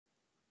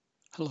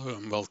Hello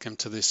and welcome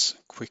to this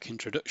quick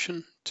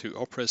introduction to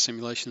Opera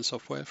simulation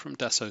software from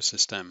Dassault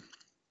Systèmes.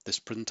 This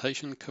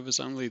presentation covers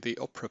only the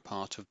Opera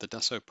part of the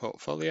Dassault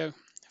portfolio.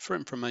 For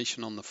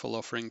information on the full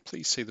offering,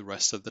 please see the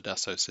rest of the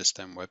Dassault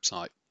Systèmes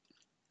website.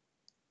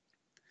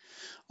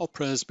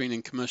 Opera has been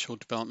in commercial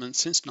development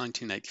since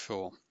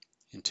 1984.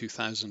 In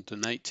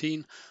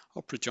 2018,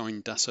 Opera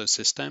joined Dassault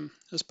Systèmes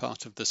as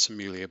part of the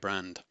Simulia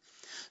brand.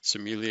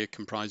 Simulia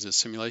comprises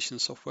simulation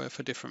software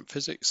for different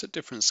physics at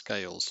different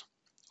scales.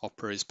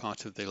 Opera is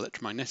part of the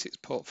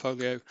electromagnetics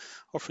portfolio,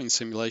 offering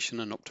simulation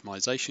and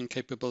optimization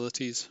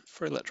capabilities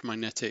for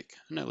electromagnetic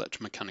and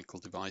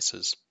electromechanical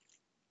devices.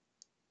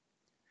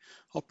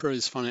 Opera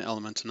is finite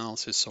element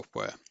analysis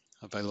software,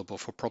 available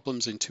for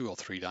problems in 2 or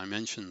 3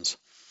 dimensions.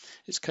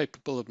 It's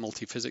capable of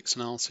multi-physics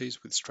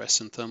analyses with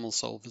stress and thermal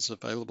solvers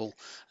available,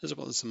 as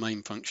well as the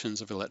main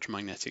functions of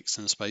electromagnetics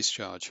and space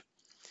charge.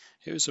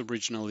 It was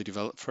originally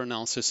developed for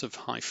analysis of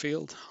high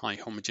field, high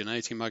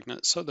homogeneity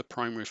magnets, so the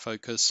primary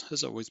focus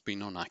has always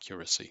been on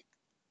accuracy.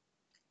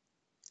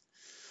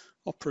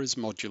 Opera is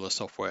modular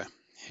software.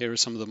 Here are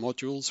some of the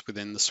modules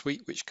within the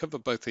suite which cover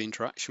both the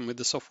interaction with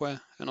the software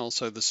and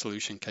also the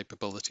solution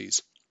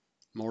capabilities.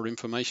 More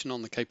information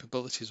on the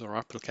capabilities or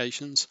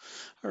applications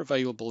are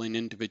available in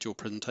individual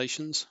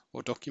presentations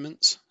or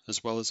documents,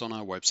 as well as on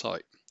our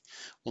website.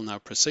 We'll now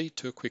proceed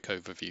to a quick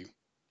overview.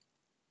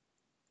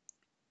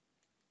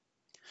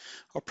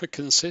 Opera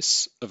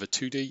consists of a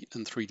 2D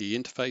and 3D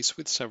interface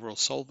with several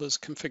solvers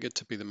configured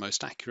to be the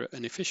most accurate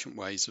and efficient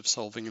ways of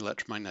solving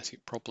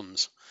electromagnetic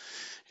problems.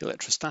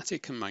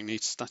 Electrostatic and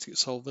magnetostatic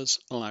solvers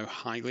allow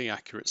highly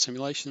accurate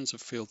simulations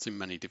of fields in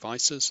many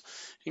devices,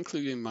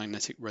 including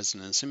magnetic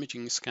resonance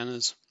imaging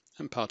scanners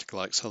and particle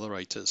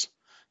accelerators.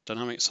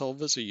 Dynamic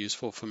solvers are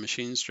useful for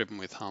machines driven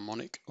with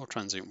harmonic or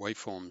transient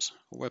waveforms,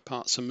 or where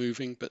parts are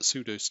moving but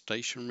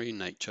pseudo-stationary in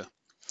nature.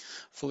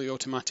 Fully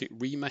automatic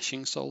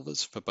remeshing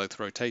solvers for both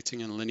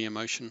rotating and linear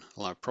motion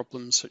allow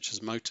problems such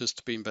as motors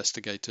to be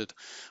investigated,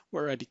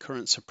 where eddy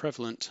currents are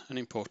prevalent and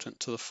important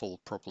to the full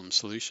problem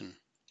solution.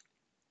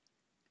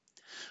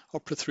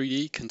 Opera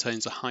 3D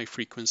contains a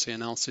high-frequency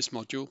analysis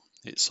module.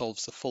 It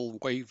solves the full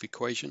wave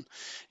equation,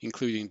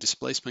 including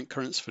displacement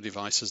currents for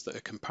devices that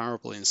are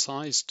comparable in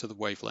size to the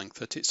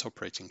wavelength at its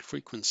operating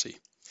frequency.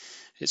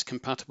 It's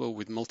compatible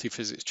with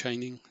multi-physics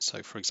chaining,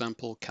 so for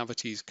example,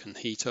 cavities can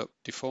heat up,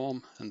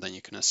 deform, and then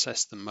you can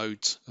assess the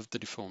modes of the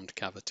deformed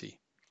cavity.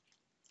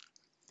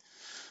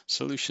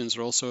 Solutions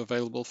are also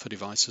available for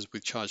devices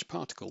with charged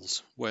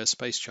particles, where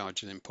space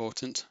charge is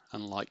important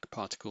and like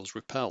particles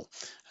repel,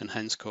 and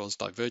hence cause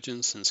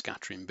divergence and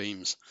scattering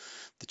beams.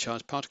 The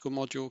charged particle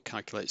module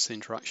calculates the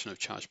interaction of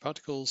charged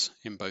particles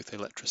in both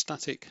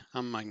electrostatic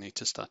and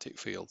magnetostatic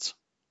fields.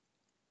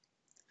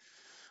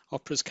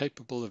 Opera is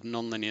capable of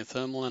nonlinear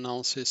thermal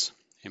analysis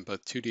in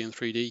both 2D and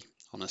 3D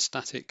on a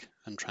static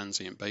and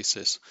transient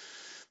basis.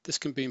 This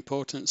can be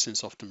important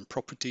since often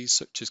properties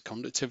such as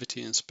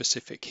conductivity and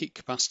specific heat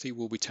capacity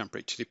will be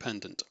temperature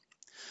dependent.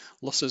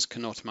 Losses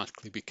can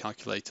automatically be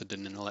calculated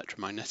in an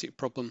electromagnetic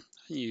problem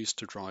and used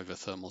to drive a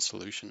thermal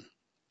solution.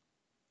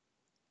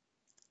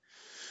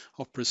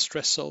 Opera's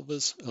stress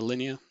solvers are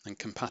linear and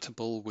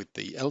compatible with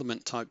the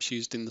element types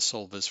used in the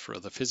solvers for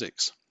other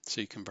physics, so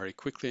you can very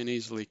quickly and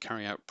easily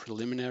carry out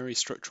preliminary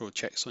structural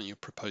checks on your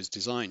proposed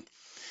design.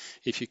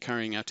 If you're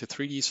carrying out a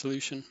 3D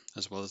solution,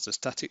 as well as the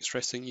static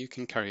stressing, you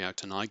can carry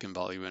out an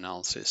eigenvalue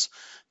analysis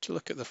to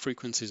look at the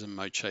frequencies and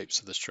mode shapes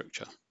of the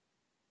structure.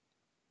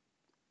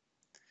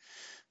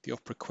 The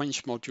Opera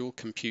quench module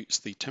computes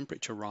the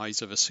temperature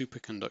rise of a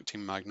superconducting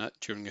magnet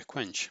during a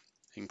quench,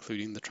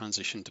 including the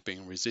transition to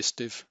being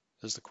resistive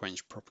as the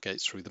quench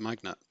propagates through the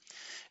magnet.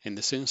 In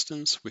this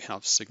instance, we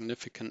have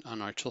significant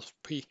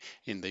anisotropy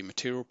in the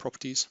material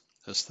properties,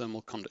 as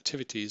thermal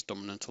conductivity is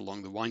dominant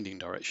along the winding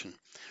direction,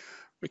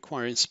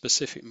 requiring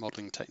specific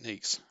modeling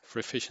techniques for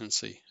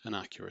efficiency and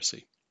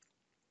accuracy.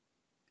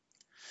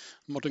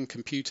 Modern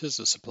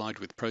computers are supplied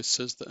with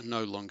processors that are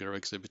no longer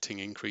exhibiting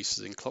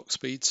increases in clock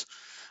speeds,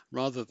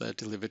 rather they're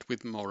delivered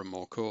with more and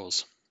more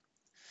cores.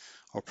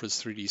 Opera's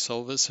 3D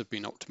solvers have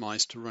been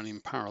optimized to run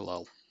in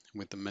parallel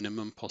with the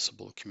minimum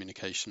possible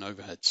communication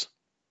overheads.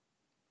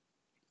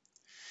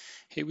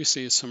 Here we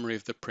see a summary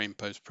of the pre- and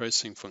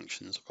post-processing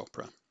functions of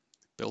Opera,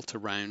 built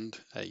around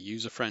a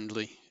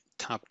user-friendly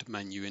tabbed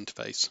menu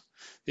interface.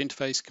 The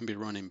interface can be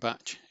run in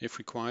batch, if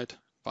required,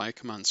 via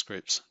command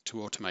scripts to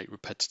automate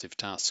repetitive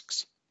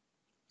tasks.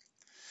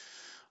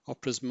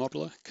 Opera's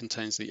modeler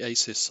contains the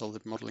ASYS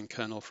solid modeling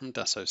kernel from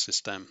Dassault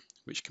Systèmes,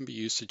 which can be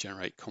used to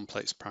generate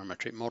complex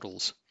parametric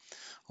models.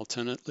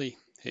 Alternately,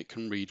 it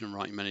can read and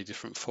write many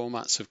different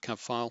formats of CAD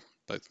file,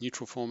 both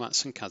neutral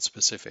formats and CAD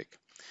specific.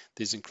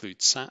 These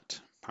include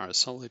SAT,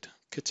 Parasolid,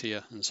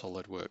 CATIA, and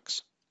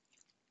SolidWorks.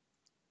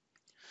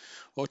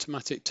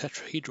 Automatic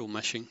tetrahedral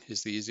meshing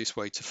is the easiest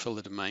way to fill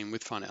a domain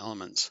with finite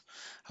elements.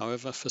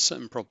 However, for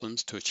certain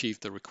problems to achieve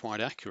the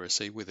required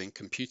accuracy within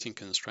computing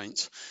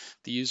constraints,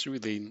 the user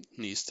really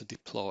needs to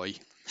deploy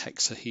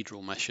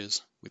hexahedral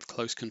meshes with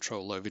close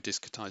control over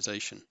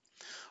discretization.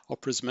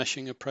 Opera's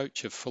meshing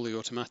approach of fully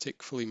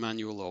automatic, fully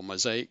manual or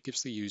mosaic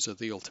gives the user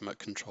the ultimate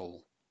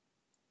control.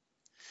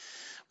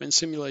 When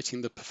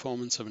simulating the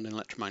performance of an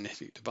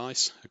electromagnetic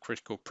device, a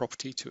critical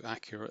property to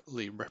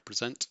accurately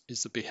represent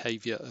is the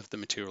behavior of the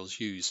materials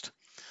used.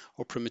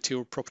 Opera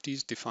material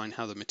properties define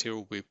how the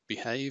material will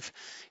behave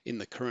in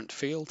the current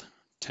field,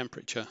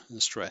 temperature,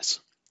 and stress.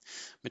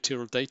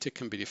 Material data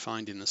can be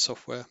defined in the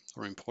software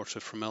or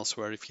imported from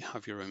elsewhere if you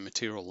have your own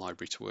material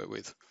library to work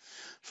with.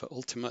 For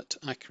ultimate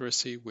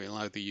accuracy, we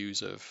allow the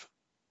use of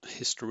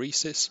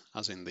hysteresis,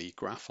 as in the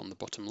graph on the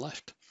bottom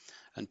left,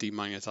 and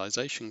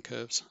demagnetization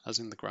curves, as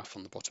in the graph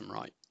on the bottom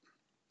right.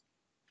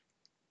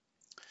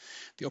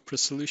 The Opera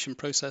solution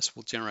process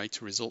will generate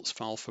a results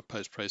file for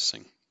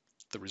post-processing.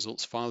 The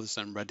results file is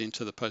then read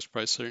into the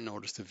post-processor in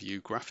order to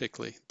view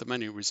graphically the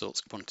many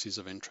results quantities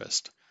of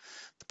interest.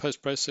 The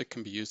post-processor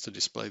can be used to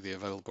display the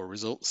available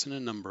results in a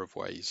number of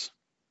ways.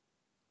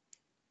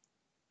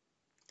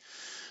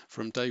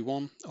 From day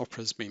one,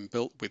 Opera has been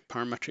built with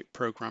parametric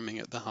programming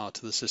at the heart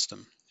of the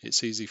system.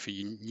 It's easy for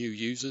new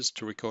users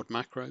to record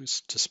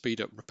macros to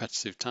speed up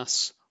repetitive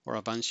tasks, or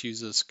advanced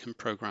users can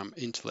program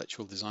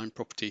intellectual design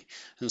property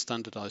and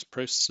standardized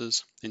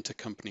processors into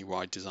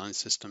company-wide design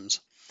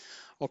systems.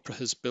 Opera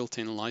has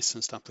built-in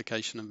licensed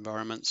application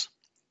environments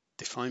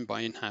defined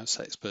by in-house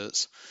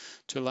experts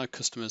to allow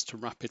customers to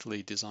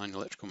rapidly design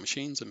electrical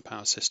machines and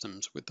power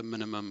systems with the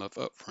minimum of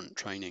upfront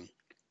training.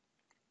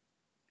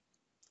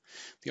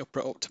 The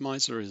Opera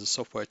Optimizer is a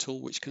software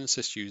tool which can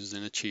assist users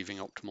in achieving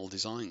optimal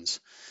designs.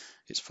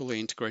 It's fully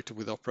integrated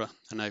with Opera,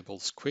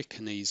 enables quick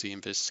and easy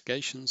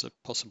investigations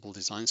of possible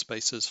design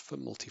spaces for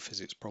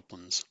multi-physics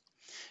problems.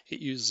 It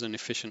uses an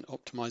efficient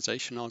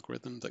optimization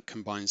algorithm that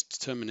combines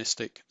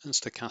deterministic and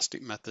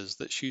stochastic methods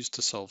that's used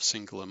to solve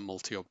single and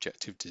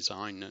multi-objective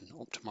design and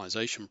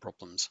optimization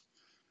problems.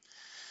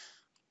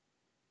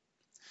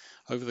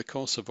 Over the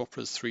course of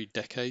Opera's 3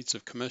 decades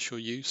of commercial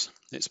use,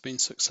 it's been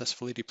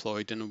successfully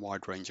deployed in a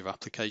wide range of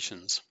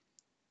applications.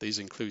 These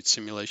include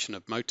simulation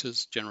of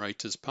motors,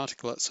 generators,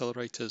 particle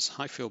accelerators,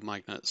 high field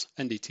magnets,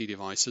 NDT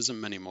devices, and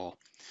many more.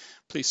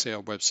 Please see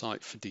our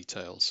website for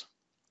details.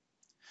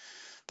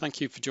 Thank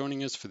you for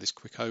joining us for this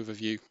quick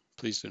overview.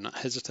 Please do not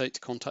hesitate to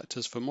contact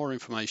us for more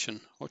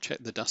information or check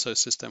the Dassault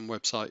Systèmes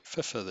website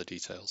for further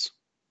details.